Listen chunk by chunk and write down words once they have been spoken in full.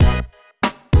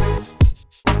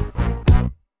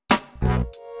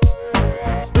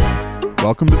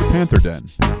Welcome to the Panther Den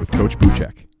with Coach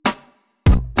Buczek.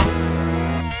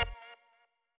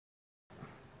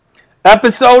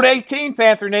 Episode 18,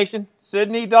 Panther Nation.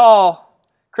 Sydney Dahl.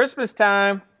 Christmas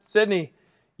time. Sydney,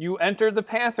 you entered the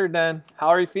Panther Den. How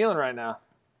are you feeling right now?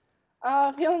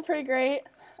 Feeling pretty great.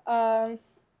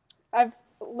 I've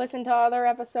listened to other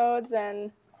episodes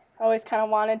and always kind of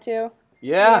wanted to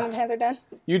be in the Panther Den.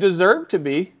 You deserve to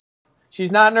be.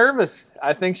 She's not nervous.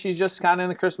 I think she's just kind of in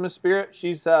the Christmas spirit.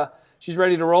 She's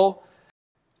ready to roll.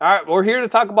 All right, we're here to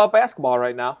talk about basketball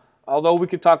right now. Although we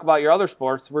could talk about your other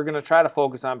sports, we're going to try to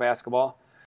focus on basketball.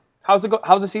 How's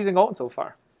the season going so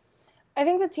far? I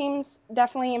think the team's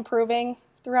definitely improving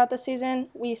throughout the season.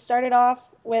 We started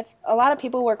off with a lot of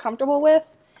people we're comfortable with,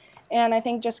 and I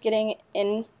think just getting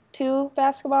into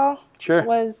basketball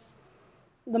was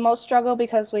the most struggle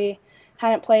because we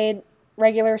hadn't played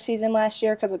regular season last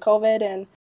year because of COVID.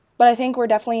 But I think we're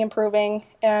definitely improving,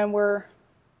 and we're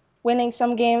winning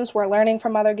some games. We're learning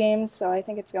from other games, so I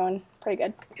think it's going pretty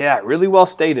good. Yeah, really well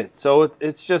stated. So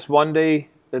it's just one day,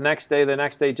 the next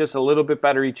day, just a little bit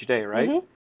better each day, right? Mm-hmm.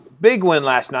 Big win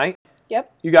last night.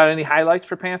 Yep. You got any highlights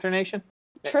for Panther Nation?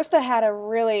 Trista had a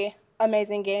really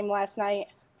amazing game last night.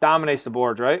 Dominates the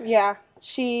boards, right? Yeah.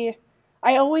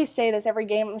 I always say this every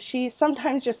game. She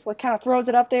sometimes just kind of throws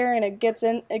it up there and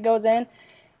it goes in.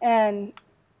 And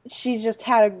she's just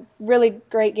had a really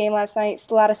great game last night.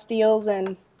 A lot of steals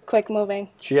and quick moving.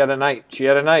 She had a night.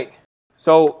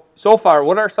 So far,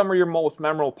 what are some of your most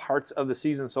memorable parts of the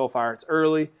season so far? It's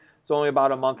early. It's only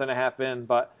about a month and a half in,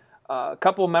 but a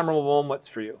couple of memorable moments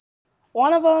for you.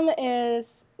 One of them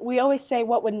is we always say,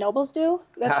 "What would Nobles do?"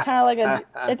 That's kind of like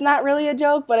it's not really a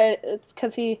joke, but it's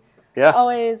because he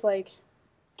always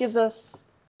gives us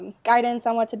guidance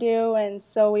on what to do, and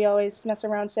so we always mess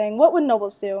around saying, "What would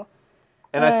Nobles do?"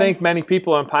 And I think many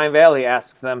people in Pine Valley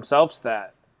ask themselves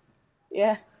that.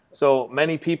 Yeah. So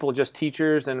many people, just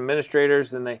teachers and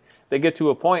administrators, and they get to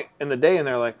a point in the day and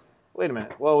they're like, wait a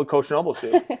minute, what would Coach Nobles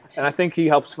do? And I think he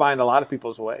helps find a lot of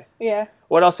people's way. Yeah.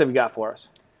 What else have you got for us?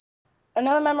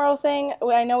 Another memorable thing,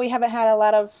 I know we haven't had a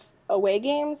lot of away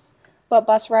games, but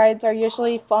bus rides are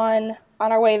usually fun.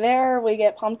 On our way there, we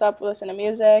get pumped up, listen to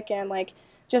music, and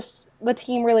just the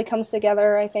team really comes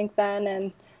together, I think, then.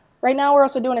 And right now we're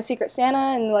also doing a Secret Santa,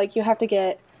 and you have to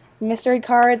get mystery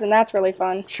cards, and that's really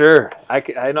fun. Sure.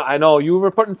 I know you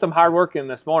were putting some hard work in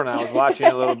this morning. I was watching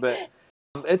a little bit.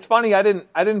 It's funny, I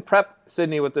didn't prep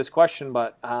Sydney with this question,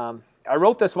 but I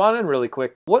wrote this one in really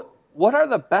quick. What are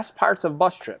the best parts of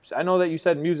bus trips? I know that you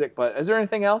said music, but is there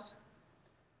anything else?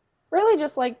 Really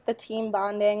just the team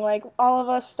bonding. All of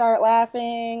us start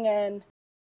laughing, and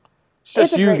it's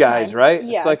just you guys, time. right?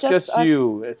 Yeah, it's just us.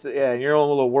 you. It's in your own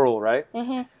little world, right?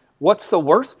 Mm-hmm. What's the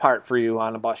worst part for you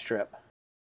on a bus trip?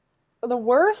 The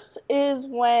worst is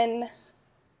when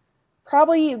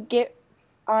probably you get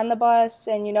on the bus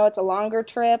and it's a longer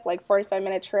trip,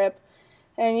 45-minute trip,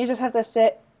 and you just have to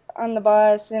sit on the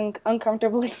bus and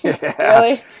uncomfortably. Yeah.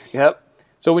 Really? Yep.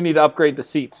 So we need to upgrade the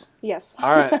seats. Yes.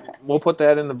 All right. We'll put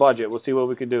that in the budget. We'll see what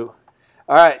we can do.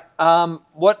 All right.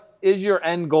 What is your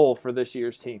end goal for this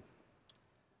year's team?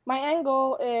 My end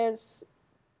goal is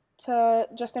to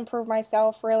just improve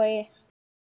myself, really,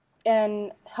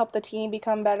 and help the team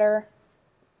become better.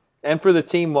 And for the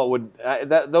team, what would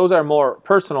those are more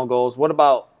personal goals. What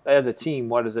about as a team?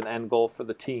 What is an end goal for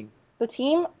the team? The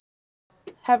team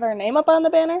have our name up on the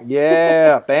banner.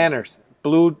 Yeah, banners,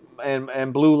 blue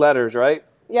and blue letters, right?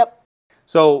 Yep.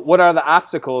 So, what are the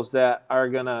obstacles that are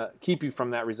gonna keep you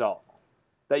from that result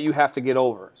that you have to get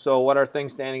over? So, what are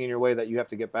things standing in your way that you have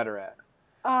to get better at?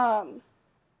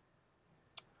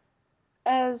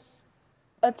 As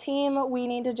a team, we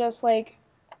need to just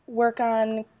work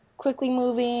on quickly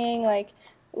moving.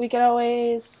 We could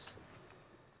always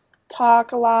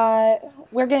talk a lot.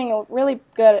 We're getting really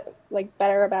good,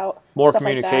 better about more stuff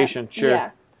communication. Like that. Sure.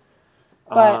 Yeah.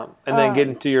 But and then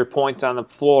getting to your points on the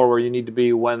floor where you need to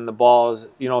be when the ball is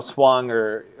swung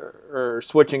or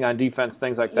switching on defense,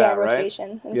 things like that, right? Yeah,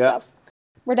 rotation and stuff.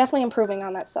 We're definitely improving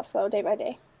on that stuff though, day by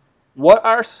day. What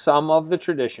are some of the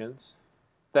traditions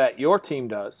that your team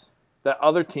does that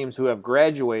other teams who have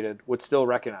graduated would still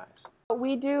recognize?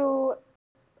 We do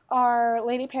our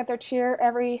Lady Panther cheer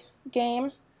every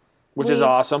game. Which is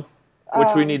awesome.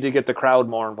 Which we need to get the crowd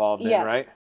more involved in, right?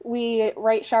 We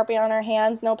write Sharpie on our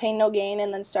hands, no pain, no gain,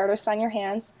 and then stardust on your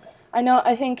hands.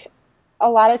 I think a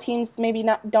lot of teams maybe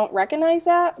don't recognize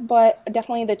that, but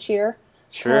definitely the cheer.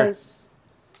 Sure. Because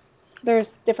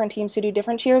there's different teams who do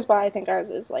different cheers, but I think ours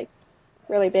is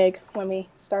really big when we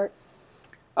start.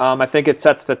 I think it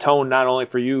sets the tone not only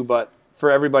for you, but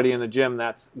for everybody in the gym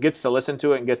that gets to listen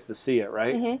to it and gets to see it,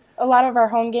 right? Mm-hmm. A lot of our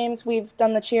home games, we've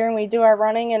done the cheer and we do our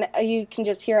running, and you can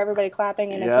just hear everybody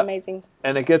clapping, and it's amazing.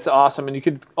 And it gets awesome, and you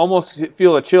could almost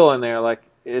feel a chill in there, like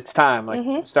it's time,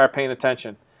 like start paying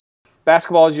attention.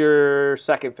 Basketball is your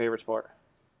second favorite sport?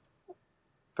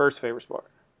 First favorite sport?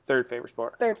 Third favorite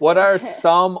sport? What are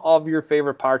some of your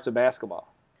favorite parts of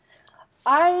basketball?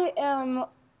 I am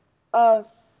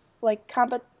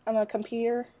I'm a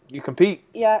competitor. You compete?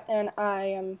 Yeah, and I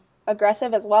am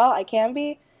aggressive as well. I can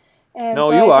be. And no,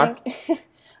 so you are.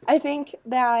 I think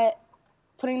that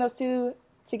putting those two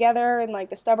together and like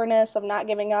the stubbornness of not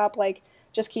giving up, like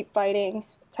just keep fighting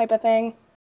type of thing.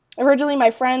 Originally, my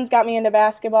friends got me into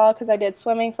basketball because I did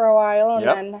swimming for a while, and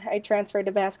then I transferred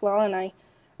to basketball, and I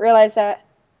realized that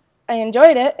I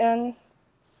enjoyed it, and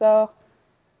so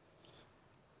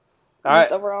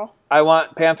overall. I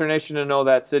want Panther Nation to know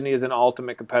that Sydney is an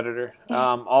ultimate competitor.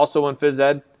 Also in phys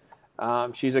ed,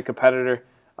 she's a competitor,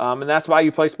 and that's why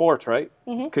you play sports, right?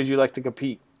 Because you like to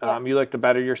compete. You like to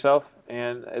better yourself,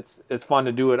 and it's fun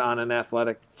to do it on an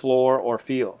athletic floor or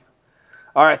field.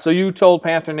 All right, so you told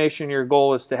Panther Nation your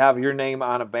goal is to have your name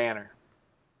on a banner.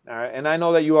 All right, and I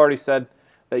know that you already said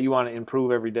that you want to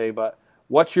improve every day, but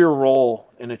what's your role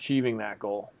in achieving that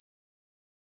goal?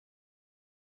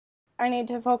 I need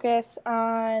to focus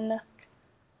on,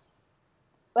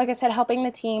 like I said, helping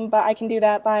the team, but I can do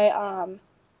that by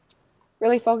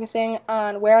really focusing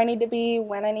on where I need to be,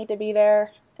 when I need to be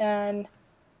there, and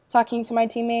talking to my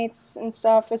teammates and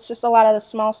stuff. It's just a lot of the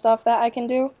small stuff that I can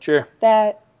do. Sure.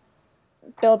 That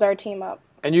builds our team up.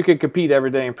 And you can compete every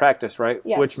day in practice, right?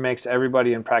 Yes. Which makes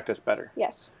everybody in practice better.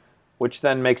 Yes. Which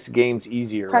then makes games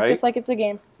easier, Practice right? like it's a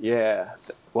game. Yeah.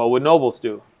 Well, what Nobles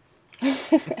do.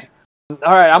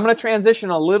 All right, I'm going to transition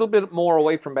a little bit more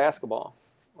away from basketball.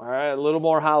 All right, a little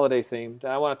more holiday themed.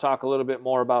 I want to talk a little bit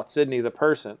more about Sydney, the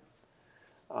person.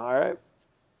 All right.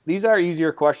 These are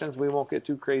easier questions. We won't get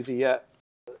too crazy yet.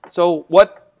 So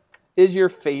what is your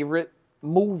favorite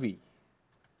movie?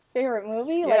 Favorite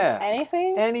movie? Yeah. Like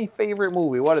anything? Any favorite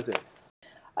movie. What is it?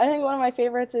 I think one of my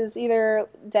favorites is either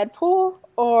Deadpool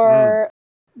or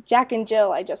Jack and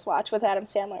Jill I just watched with Adam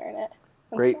Sandler in it.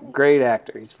 That's funny. Great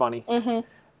actor. He's funny.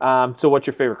 So what's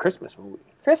your favorite Christmas movie?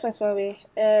 Christmas movie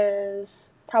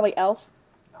is probably Elf.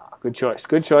 Oh, good choice.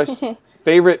 Good choice.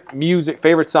 Favorite music,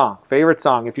 favorite song.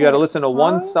 If you had to listen to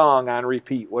one song on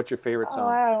repeat, what's your favorite song? Oh,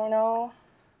 I don't know.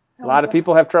 A lot of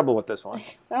people have trouble with this one.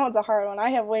 That one's a hard one. I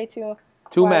have way too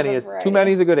many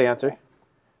is a good answer.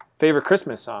 Favorite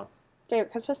Christmas song?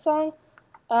 Favorite Christmas song?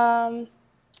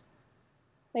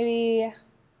 Maybe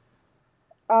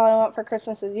All I Want for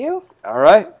Christmas Is You. All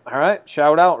right.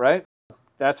 Shout out, right?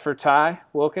 That's for Ty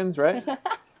Wilkins, right? Yeah.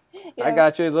 I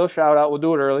got you. A little shout out. We'll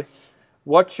do it early.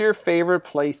 What's your favorite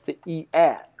place to eat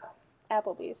at?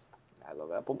 Applebee's. I love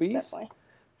Applebee's. Definitely.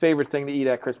 Favorite thing to eat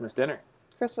at Christmas dinner?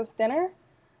 Christmas dinner?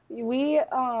 We,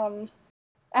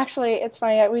 actually, it's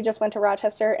funny. We just went to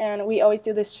Rochester, and we always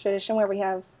do this tradition where we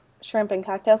have shrimp and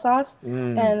cocktail sauce,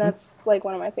 and that's like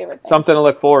one of my favorite things. Something to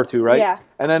look forward to, right? Yeah.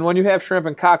 And then when you have shrimp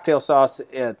and cocktail sauce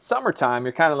at summertime,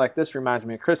 you're kind of like, this reminds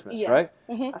me of Christmas, right?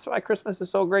 That's why Christmas is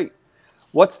so great.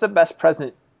 What's the best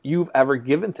present you've ever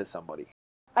given to somebody?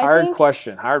 Hard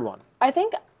question, hard one. I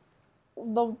think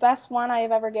the best one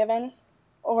I've ever given,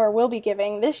 or will be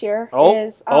giving this year,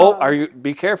 is...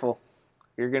 Be careful.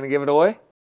 You're going to give it away?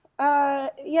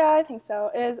 Yeah, I think so.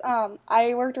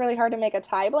 I worked really hard to make a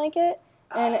tie blanket,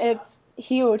 and it's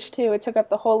huge, too. It took up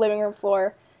the whole living room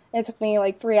floor, and it took me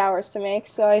like 3 hours to make.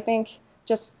 So I think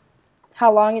just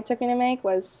how long it took me to make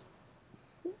was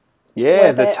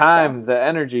the time, the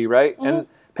energy, right? And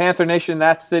Panther Nation,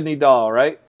 that's Sydney Dahl,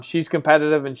 right? She's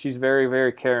competitive, and she's very,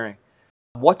 very caring.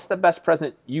 What's the best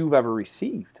present you've ever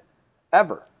received?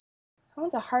 Ever? That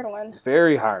one's a hard one.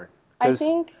 Very hard. I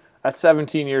think... That's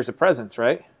 17 years of presents,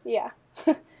 right? Yeah.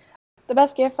 The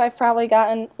best gift I've probably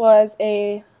gotten was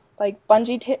a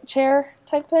bungee chair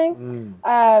type thing.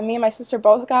 Me and my sister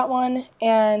both got one,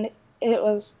 and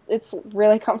it's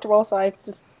really comfortable, so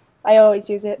I always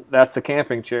use it. That's the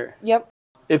camping chair. Yep.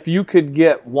 If you could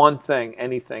get one thing,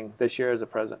 anything this year as a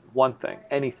present, one thing,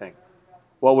 anything,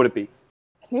 what would it be?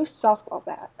 A new softball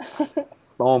bat.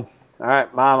 Boom. All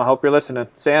right, Mom, I hope you're listening.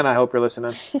 Santa, I hope you're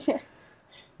listening.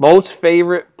 Most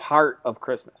favorite part of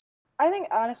Christmas? I think,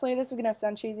 honestly, this is going to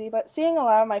sound cheesy, but seeing a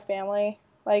lot of my family,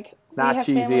 not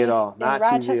cheesy at all. Not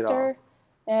Rochester, cheesy at all.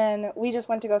 And we just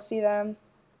went to go see them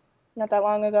not that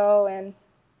long ago, and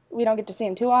we don't get to see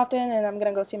them too often, and I'm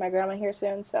going to go see my grandma here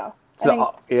soon, so family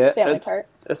part.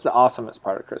 That's the awesomest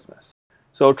part of Christmas.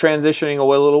 So transitioning a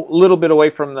little bit away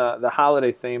from the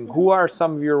holiday theme, who are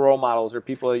some of your role models or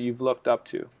people that you've looked up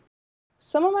to?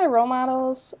 Some of my role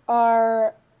models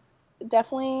are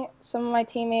definitely some of my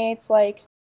teammates, like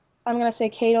I'm going to say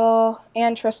Kadel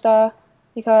and Trista,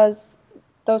 because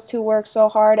those two work so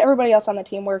hard. Everybody else on the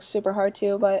team works super hard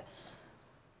too, but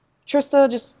Trista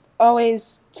just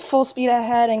always full speed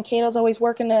ahead, and Kadel's always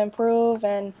working to improve.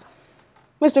 And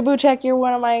Mr. Buczek, you're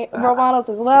one of my role models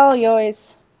as well. You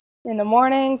always, in the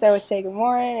mornings, I always say good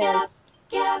morning and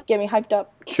get me hyped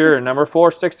up. Sure, number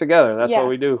 4 sticks together. That's what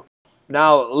we do.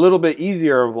 Now, a little bit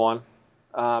easier of one.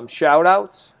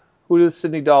 Shout-outs. Who does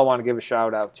Sydney Dahl want to give a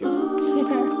shout-out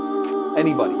to?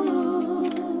 Anybody.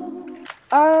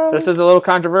 This is a little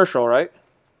controversial, right?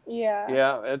 Yeah.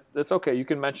 Yeah, it's okay. You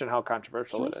can mention how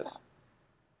controversial it is.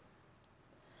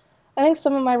 I think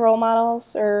some of my role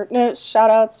models or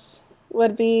shout-outs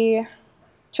would be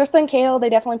Tristan and Kadel. They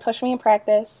definitely push me in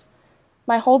practice.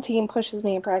 My whole team pushes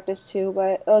me in practice too,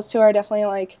 but those two are definitely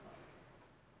like,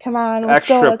 come on, let's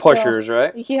go. Extra pushers,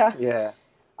 right? Yeah. Yeah.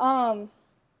 And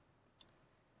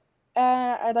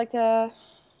I'd like to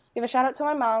give a shout-out to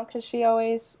my mom, because she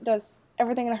always does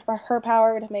everything in her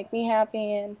power to make me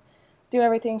happy and do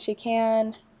everything she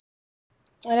can.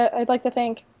 And I'd like to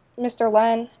thank Mr.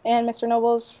 Len and Mr.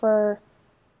 Nobles for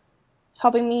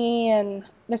helping me, and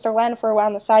Mr. Len for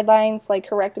on the sidelines, like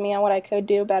correcting me on what I could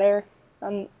do better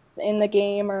in the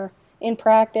game or in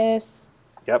practice.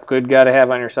 Yep, good guy to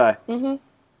have on your side.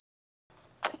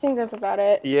 I think that's about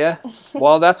it. Yeah?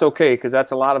 Well, that's okay, because that's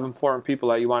a lot of important people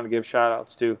that you want to give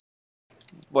shout-outs to.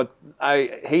 But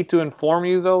I hate to inform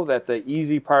you, though, that the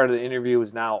easy part of the interview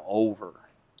is now over.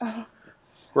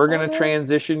 We're going to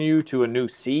transition you to a new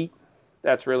seat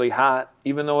that's really hot.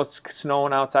 Even though it's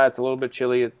snowing outside, it's a little bit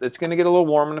chilly. It's going to get a little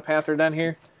warm in the Panther Den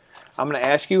here. I'm going to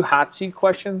ask you hot seat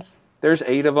questions. There's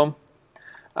 8 of them.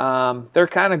 They're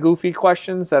kind of goofy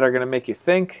questions that are going to make you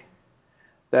think,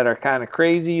 that are kind of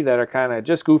crazy, that are kind of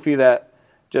just goofy, that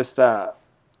just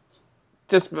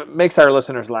makes our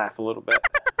listeners laugh a little bit.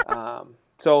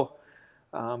 So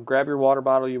grab your water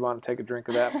bottle. You want to take a drink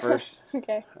of that first.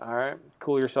 Okay. All right.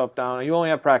 Cool yourself down. You only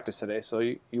have practice today, so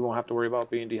you won't have to worry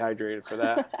about being dehydrated for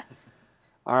that.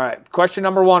 All right. Question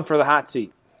number 1 for the hot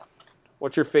seat.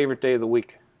 What's your favorite day of the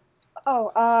week?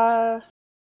 Friday.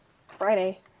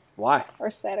 Why?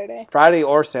 Or Saturday. Friday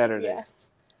or Saturday?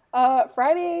 Yeah.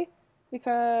 Friday,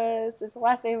 because it's the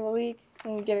last day of the week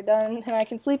and get it done, and I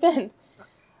can sleep in.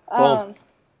 Boom.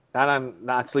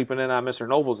 Not sleeping in on Mr.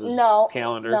 Nobles'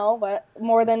 calendar. No, but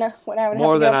more than when I would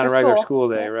more have to than get on up a for regular school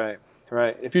day, right?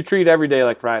 Right. If you treat every day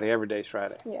like Friday, every day's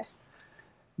Friday. Yeah.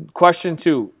 Question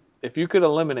 2: if you could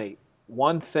eliminate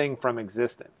one thing from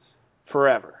existence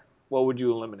forever, what would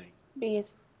you eliminate?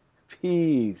 Bees.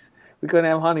 Bees. We couldn't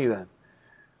have honey then.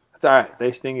 That's all right.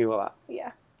 They sting you a lot.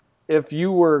 Yeah. If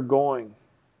you were going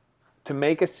to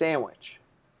make a sandwich,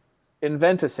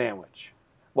 invent a sandwich,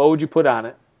 what would you put on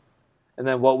it? And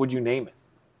then what would you name it?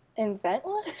 Invent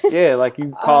one? Yeah, like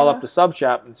you call up the sub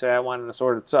shop and say, I want an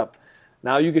assorted sub.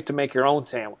 Now you get to make your own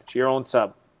sandwich, your own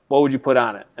sub. What would you put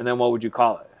on it? And then what would you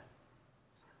call it?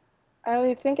 I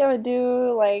would think I would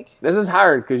do like... This is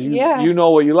hard because you know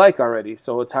what you like already,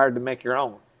 so it's hard to make your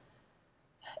own.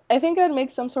 I think I would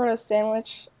make some sort of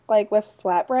sandwich like with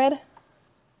flatbread.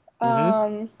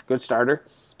 Good starter.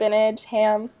 Spinach,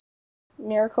 ham,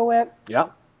 Miracle Whip.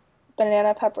 Yep.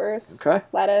 Banana peppers. Okay.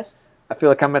 Lettuce. I feel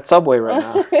like I'm at Subway right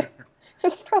now.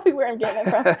 That's probably where I'm getting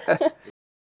it from.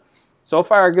 So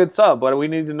far, a good sub, but we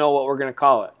need to know what we're going to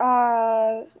call it.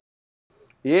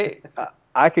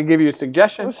 I could give you a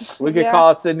suggestion. We could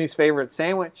call it Sydney's favorite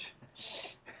sandwich.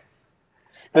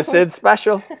 The Sid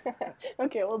Special.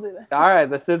 Okay, we'll do that. All right,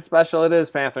 the Sid Special it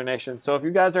is, Panther Nation. So if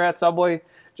you guys are at Subway,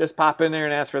 just pop in there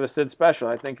and ask for the Sid Special.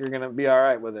 I think you're going to be all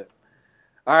right with it.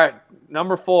 All right,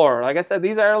 number 4. Like I said,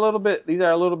 these are a little bit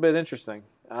interesting.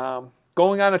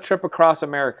 Going on a trip across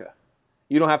America.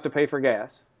 You don't have to pay for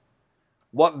gas.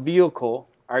 What vehicle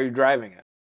are you driving in?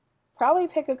 Probably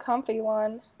pick a comfy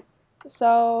one.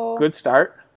 So good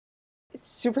start.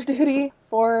 Super Duty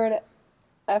Ford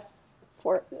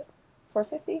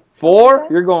F450. 4?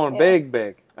 You're going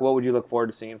big. What would you look forward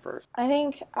to seeing first? I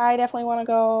think I definitely want to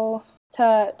go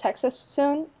to Texas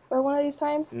soon or one of these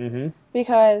times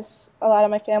because a lot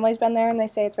of my family's been there and they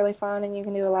say it's really fun and you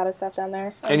can do a lot of stuff down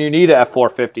there. And you need a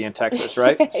F450 in Texas,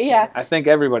 right? Yeah. I think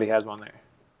everybody has one there.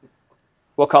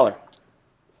 What color?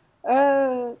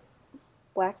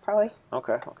 Black probably.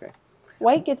 Okay.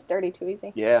 White gets dirty too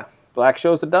easy. Yeah. Black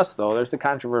shows the dust, though. There's the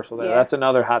controversial there. Yeah. That's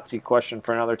another hot seat question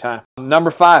for another time.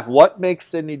 Number 5. What makes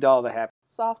Sydney Dahl the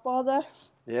happiest? Softball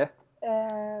does. Yeah.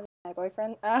 And my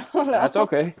boyfriend. I don't know. That's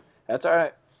okay. That's all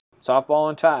right. Softball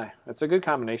and tie. That's a good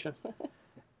combination.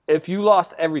 If you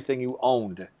lost everything you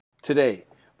owned today,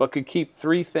 but could keep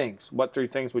 3 things, what 3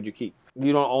 things would you keep?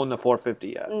 You don't own the 450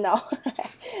 yet. No.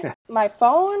 My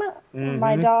phone,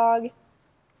 my dog,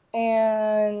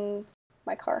 and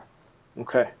my car.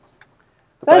 Okay.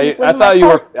 I thought you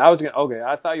were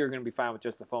going to be fine with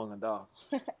just the phone and the dog.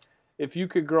 If you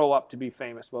could grow up to be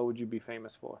famous, what would you be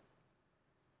famous for?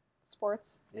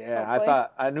 Sports. Yeah,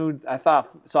 hopefully. I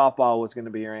thought softball was going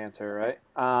to be your answer, right?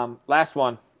 Last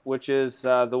one, which is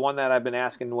the one that I've been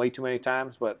asking way too many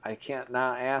times, but I can't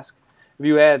not ask.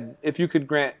 If you could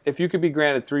be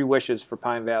granted 3 wishes for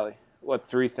Pine Valley, what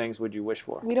 3 things would you wish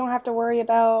for? We don't have to worry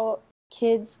about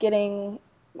kids getting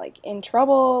in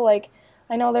trouble.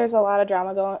 I know there's a lot of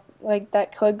drama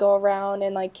that could go around,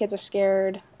 and kids are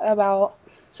scared about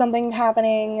something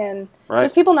happening, and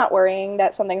just people not worrying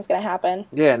that something's going to happen.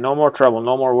 Yeah, no more trouble,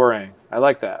 no more worrying. I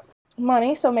like that.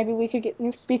 Money, so maybe we could get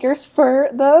new speakers for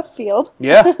the field.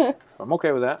 Yeah, I'm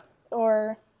okay with that.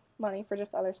 Or money for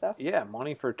just other stuff. Yeah,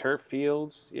 money for turf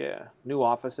fields. Yeah, new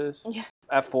offices. Yeah.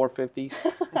 F-450s.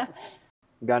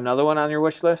 Got another one on your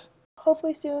wish list?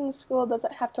 Hopefully soon the school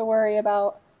doesn't have to worry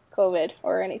about COVID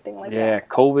or anything like that. Yeah,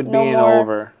 COVID being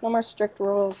over. No more strict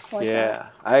rules that. Yeah,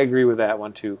 I agree with that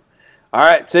one too. All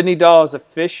right, Sydney Dahl is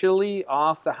officially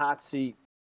off the hot seat.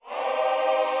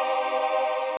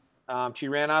 She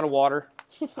ran out of water,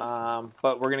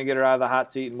 but we're going to get her out of the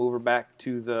hot seat and move her back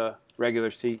to the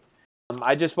regular seat.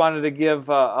 I just wanted to give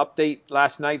an update.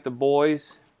 Last night, the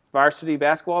boys varsity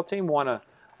basketball team won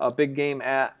a big game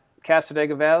at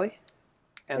Cassadaga Valley.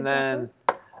 And then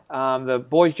the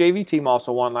boys JV team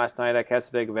also won last night at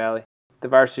Cassadaga Valley. The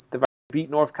varsity beat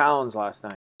North Collins last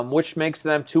night, which makes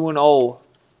them 2-0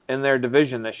 in their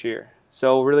division this year.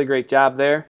 So really great job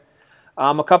there.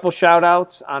 A couple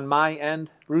shout-outs on my end.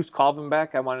 Bruce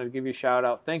Colvinbeck, I wanted to give you a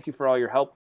shout-out. Thank you for all your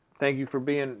help. Thank you for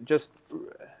being just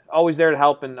always there to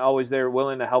help and always there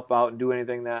willing to help out and do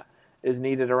anything that is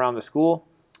needed around the school.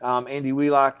 Andy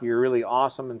Wheelock, you're really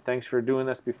awesome, and thanks for doing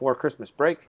this before Christmas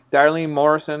break. Darlene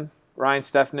Morrison, Ryan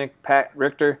Stefnick, Pat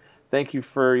Richter, thank you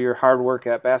for your hard work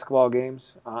at basketball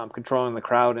games, controlling the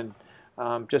crowd,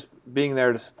 and just being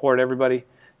there to support everybody.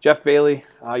 Jeff Bailey,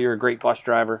 you're a great bus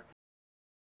driver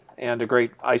and a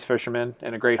great ice fisherman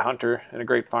and a great hunter and a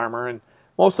great farmer and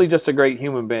mostly just a great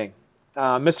human being.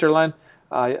 Mr. Len,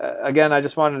 again, I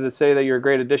just wanted to say that you're a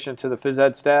great addition to the phys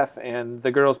ed staff and the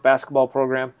girls basketball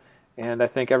program, and I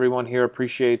think everyone here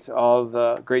appreciates all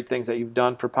the great things that you've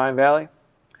done for Pine Valley.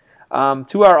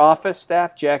 To our office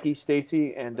staff, Jackie,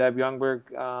 Stacy, and Deb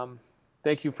Youngberg,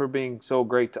 thank you for being so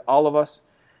great to all of us.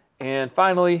 And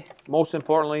finally, most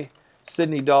importantly,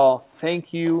 Sydney Dahl,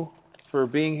 thank you for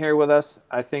being here with us.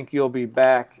 I think you'll be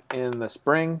back in the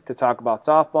spring to talk about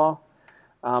softball.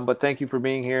 But thank you for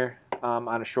being here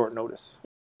on a short notice.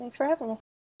 Thanks for having me.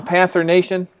 Panther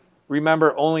Nation,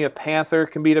 remember, only a Panther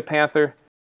can beat a Panther.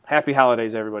 Happy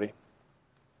holidays, everybody.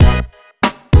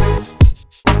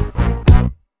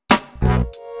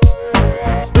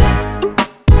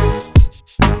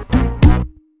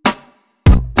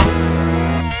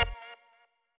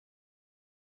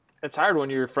 It's hard when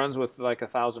you're friends with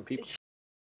 1,000 people.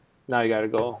 Now you got to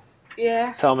go.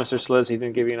 Yeah. Tell Mr. Sliz he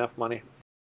didn't give you enough money.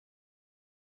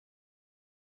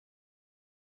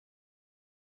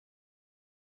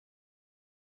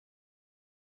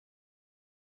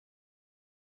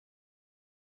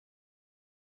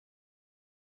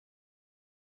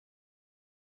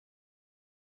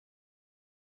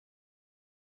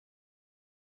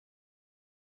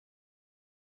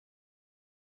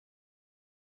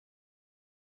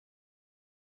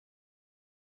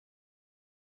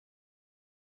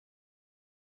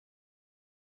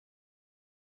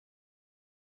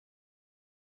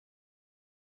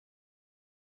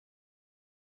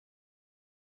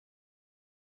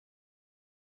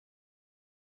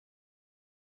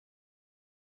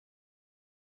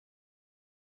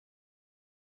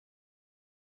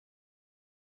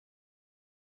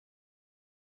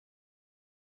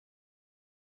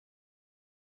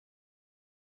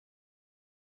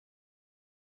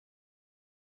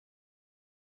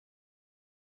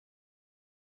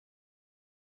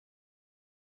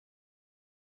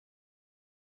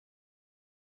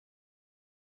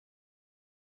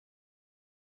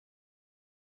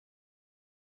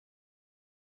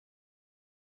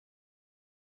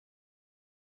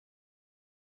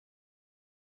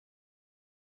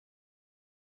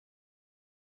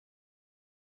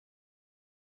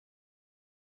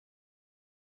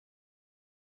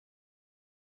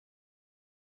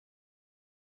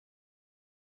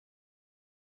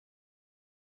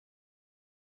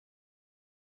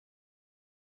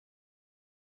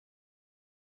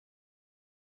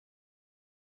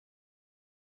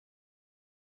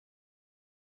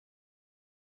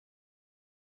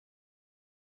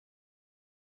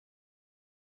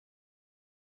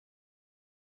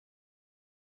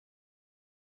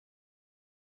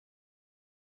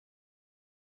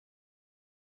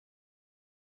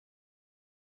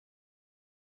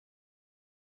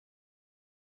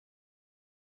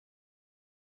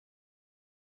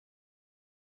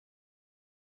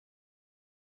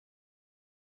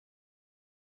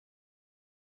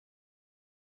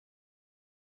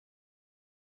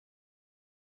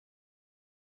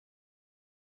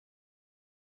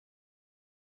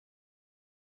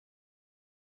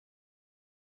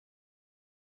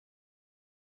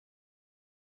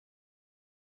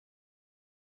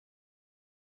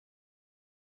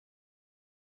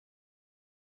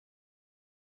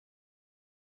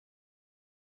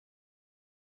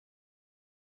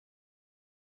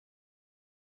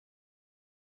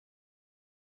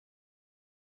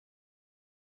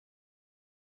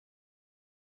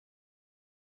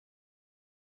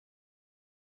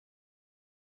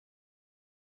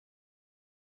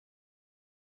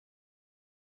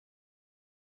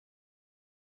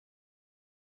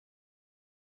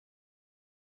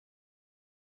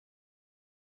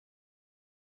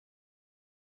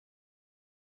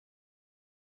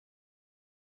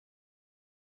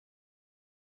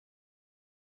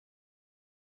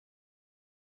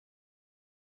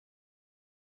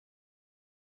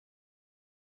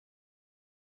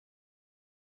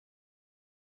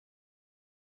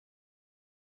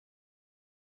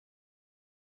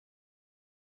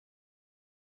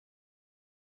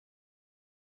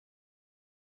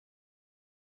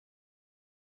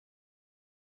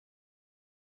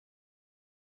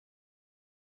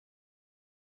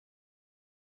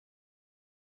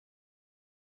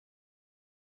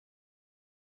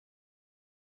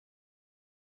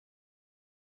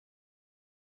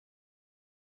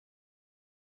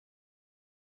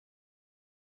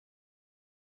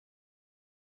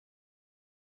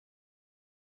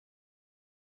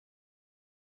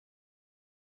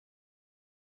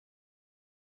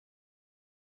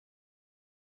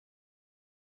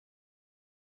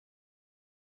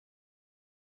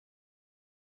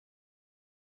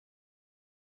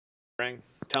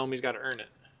 Tell him he's got to earn it.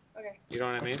 Okay. You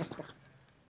know what I mean?